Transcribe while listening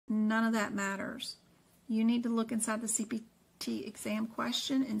none of that matters. You need to look inside the CPT exam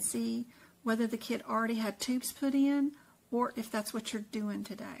question and see whether the kid already had tubes put in or if that's what you're doing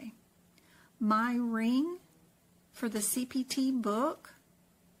today. My ring for the CPT book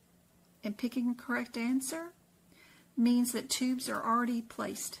and picking a correct answer means that tubes are already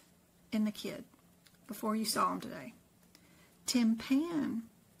placed in the kid before you saw them today. Tympan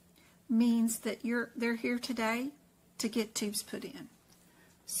means that they're here today to get tubes put in.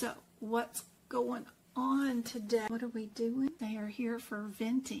 So what's going on today? What are we doing? They are here for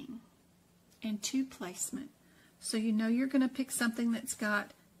venting and tube placement. So you know you're going to pick something that's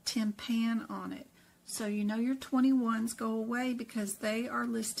got tympan on it. So you know your 21s go away because they are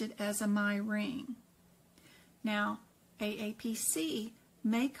listed as a my ring. Now, AAPC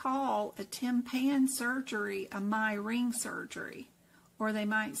may call a tympan surgery a my ring surgery, or they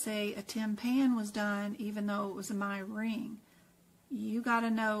might say a tympan was done even though it was a my ring. You got to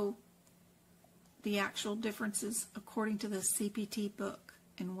know the actual differences according to the CPT book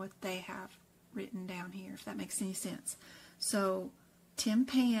and what they have written down here, if that makes any sense. So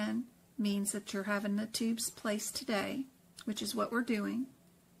tympan means that you're having the tubes placed today, which is what we're doing.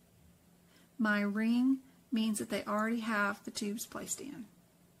 My ring means that they already have the tubes placed in.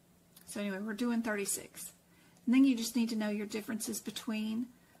 So anyway, we're doing 36. And then you just need to know your differences between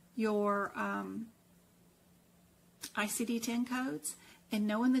your ICD-10 codes, and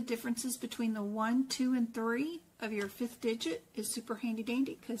knowing the differences between the 1, 2, and 3 of your 5th digit is super handy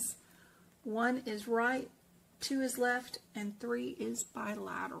dandy, because 1 is right, 2 is left, and 3 is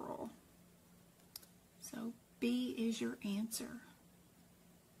bilateral. So B is your answer.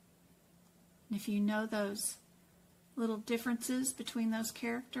 And if you know those little differences between those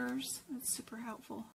characters, that's super helpful.